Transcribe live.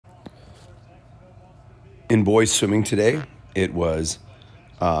In boys swimming today, it was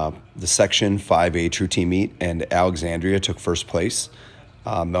the Section 5A True Team Meet, and Alexandria took first place.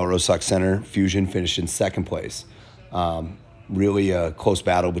 Melrose Sauk Center Fusion finished in second place. Really a close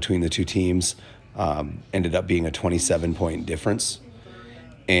battle between the two teams. Ended up being a 27-point difference.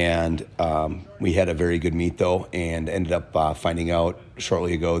 And we had a very good meet, though, and ended up finding out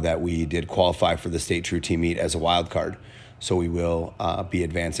shortly ago that we did qualify for the state True Team Meet as a wild card. So we will be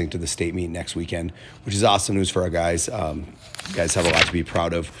advancing to the state meet next weekend, which is awesome news for our guys. Guys have a lot to be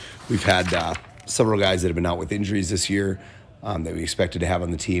proud of. We've had several guys that have been out with injuries this year that we expected to have on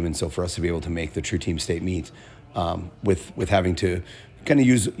the team, and so for us to be able to make the True Team State meet with having to kind of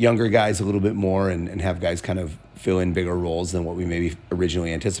use younger guys a little bit more and have guys kind of fill in bigger roles than what we maybe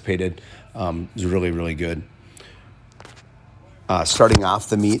originally anticipated is really, really good. Starting off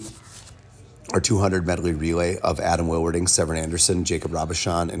the meet, our 200 medley relay of Adam Wilwarding, Severn Anderson, Jacob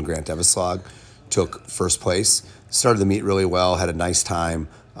Robichon, and Grant Eveslog took first place. Started the meet really well, had a nice time,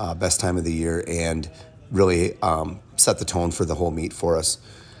 best time of the year, and really set the tone for the whole meet for us.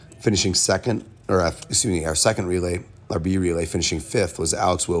 Finishing second, our second relay, our B relay, finishing fifth was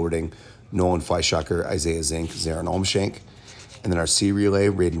Alex Wilwarding, Nolan Fleischacker, Isaiah Zink, Zarin Olmshank. And then our C relay,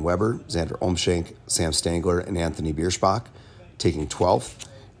 Raiden Weber, Xander Olmshank, Sam Stangler, and Anthony Bierschbach, taking 12th.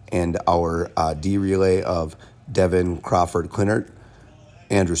 And our D relay of Devin Crawford Klinert,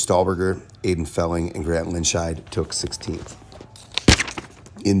 Andrew Stahlberger, Aiden Felling, and Grant Linscheid took 16th.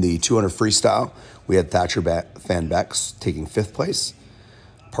 In the 200 freestyle, we had Thatcher Van Becks taking 5th place,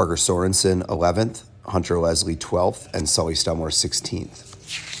 Parker Sorensen 11th, Hunter Leslie 12th, and Sully Stumler 16th.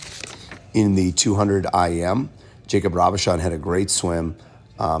 In the 200 IM, Jacob Robichon had a great swim,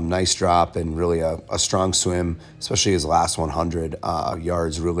 nice drop, and really a strong swim, especially his last 100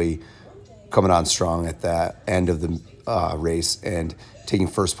 yards, really coming on strong at that end of the race and taking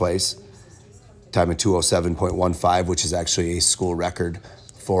first place. Time of 2:07.15, which is actually a school record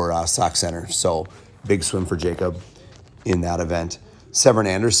for Sauk Center. So big swim for Jacob in that event. Severn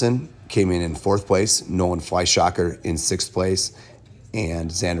Anderson came in 4th place, Nolan Fleischacker in 6th place, and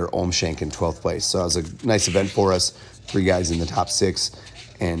Xander Olmshank in 12th place. So it was a nice event for us. 3 guys in the top 6.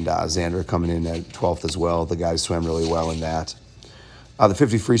 And Xander coming in at 12th as well. The guys swam really well in that. The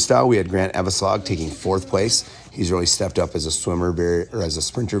 50 freestyle, we had Grant Eveslog taking 4th place. He's really stepped up as a swimmer, as a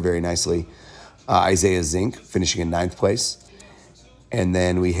sprinter very nicely. Isaiah Zink finishing in 9th place. And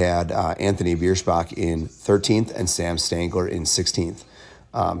then we had Anthony Bierschbach in 13th and Sam Stangler in 16th.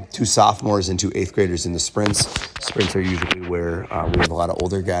 2 sophomores and 2 8th graders in the sprints. Sprints are usually where we have a lot of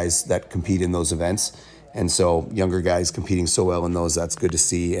older guys that compete in those events. And so younger guys competing so well in those, that's good to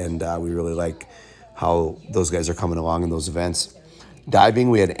see. And we really like how those guys are coming along in those events. Diving,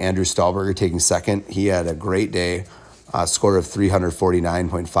 we had Andrew Stahlberger taking 2nd. He had a great day, score of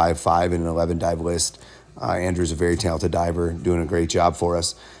 349.55 in an 11 dive list. Andrew's a very talented diver, doing a great job for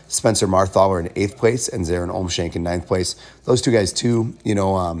us. Spencer Marthaler in 8th place and Zarin Olmshank in 9th place. Those 2 guys too,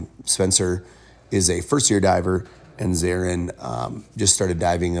 Spencer is a first-year diver, and Zarin just started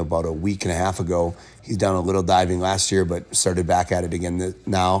diving about a week and a half ago. He's done a little diving last year, but started back at it again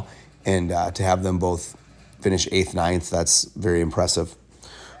now. And to have them both finish 8th, 9th, that's very impressive.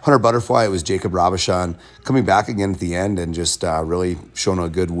 100 butterfly, it was Jacob Robichon coming back again at the end and just really showing a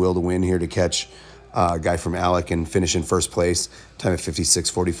good will to win here to catch a guy from Alec and finish in 1st place, time of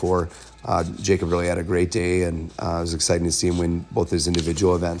 56:44. Jacob really had a great day, and it was exciting to see him win both his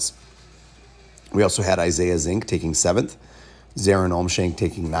individual events. We also had Isaiah Zink taking 7th, Zarin Olmshank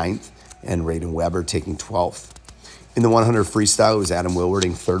taking 9th, and Raiden Weber taking 12th. In the 100 freestyle, it was Adam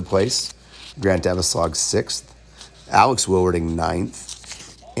Wilwarding 3rd place, Grant Eveslog 6th, Alex Wilwarding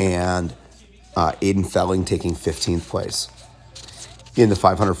 9th, and Aiden Felling taking 15th place. In the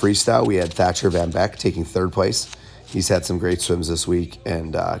 500 freestyle, we had Thatcher Van Beck taking 3rd place. He's had some great swims this week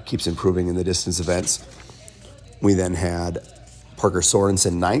and keeps improving in the distance events. We then had Parker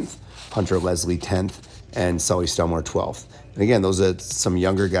Sorensen 9th, Hunter Leslie 10th, and Sully Stumler 12th. And again, those are some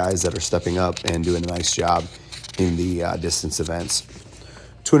younger guys that are stepping up and doing a nice job in the distance events.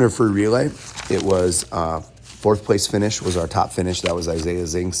 200 free relay, it was 4th place finish was our top finish. That was Isaiah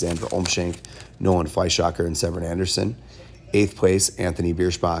Zink, Xander Olmshank, Nolan Fleischacker, and Severn Anderson. 8th place, Anthony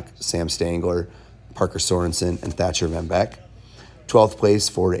Bierschbach, Sam Stangler, Parker Sorensen, and Thatcher Van Beck. 12th place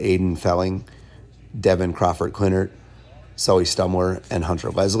for Aiden Felling, Devin Crawford Klinert, Sully Stumler, and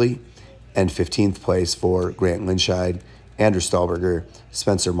Hunter Leslie. And 15th place for Grant Linscheid, Andrew Stahlberger,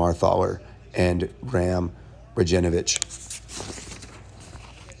 Spencer Marthaler, and Graham Brajenovich.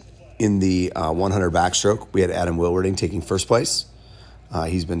 In the 100 backstroke, we had Adam Wilwarding taking 1st place.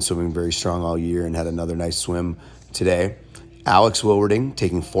 He's been swimming very strong all year and had another nice swim today. Alex Wilwarding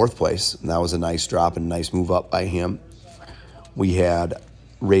taking fourth place, and that was a nice drop and a nice move up by him. We had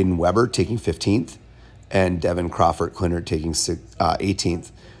Raiden Weber taking 15th, and Devin Crawford Clinard taking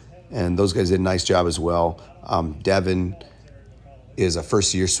 18th. And those guys did a nice job as well. Devin is a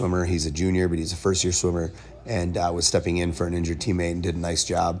first-year swimmer. He's a junior, but he's a first-year swimmer, and was stepping in for an injured teammate and did a nice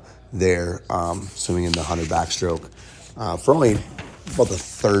job there swimming in the 100 backstroke for only about the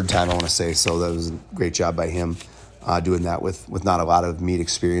third time, I want to say. So that was a great job by him doing that with not a lot of meet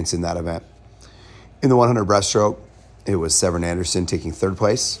experience in that event. In the 100 breaststroke, it was Severin Anderson taking third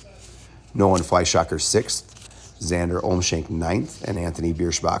place, Nolan Fleischacker sixth, Xander Olmshank ninth, and Anthony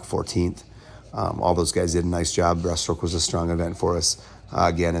Bierschbach 14th. All those guys did a nice job. Breaststroke was a strong event for us,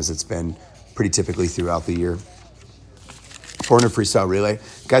 again, as it's been pretty typically throughout the year. 400 freestyle relay,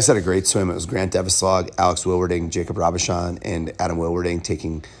 guys had a great swim. It was Grant Devislag, Alex Wilwarding, Jacob Robichon, and Adam Wilwarding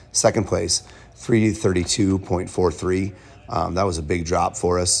taking second place, 3:32.43. That was a big drop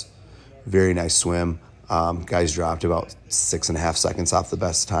for us. Very nice swim. Guys dropped about 6.5 seconds off the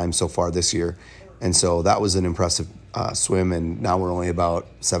best time so far this year. And so that was an impressive swim, and now we're only about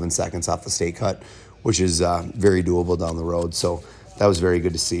 7 seconds off the state cut, which is very doable down the road. So that was very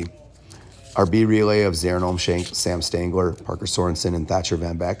good to see. Our B relay of Zarin Olmshank, Sam Stangler, Parker Sorensen, and Thatcher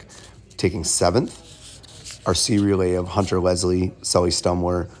Van Beck taking 7th. Our C relay of Hunter Leslie, Sully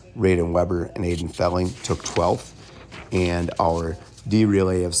Stumler, Raiden Weber, and Aiden Felling took 12th. And our D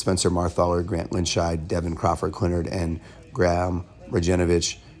relay of Spencer Marthaler, Grant Linscheid, Devin Crawford Clinard, and Graham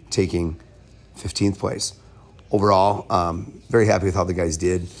Rajanovich taking 15th place. Overall, very happy with how the guys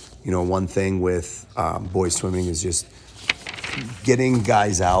did. You know, one thing with boys swimming is just getting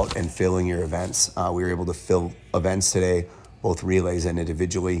guys out and filling your events. We were able to fill events today, both relays and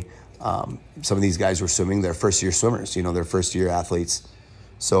individually. Some of these guys were swimming, they're first-year swimmers, you know, they're first-year athletes.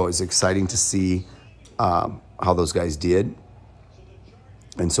 So it's exciting to see how those guys did.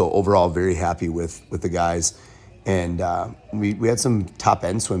 And so overall, very happy with the guys. And we had some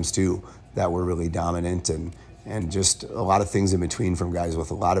top-end swims, too, that were really dominant, and just a lot of things in between, from guys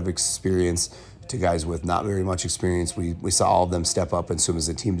with a lot of experience to guys with not very much experience. We saw all of them step up and swim as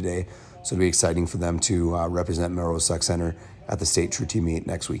a team today. So it'll be exciting for them to represent Melrose Rec Center at the State True Team Meet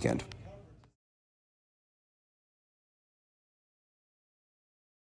next weekend.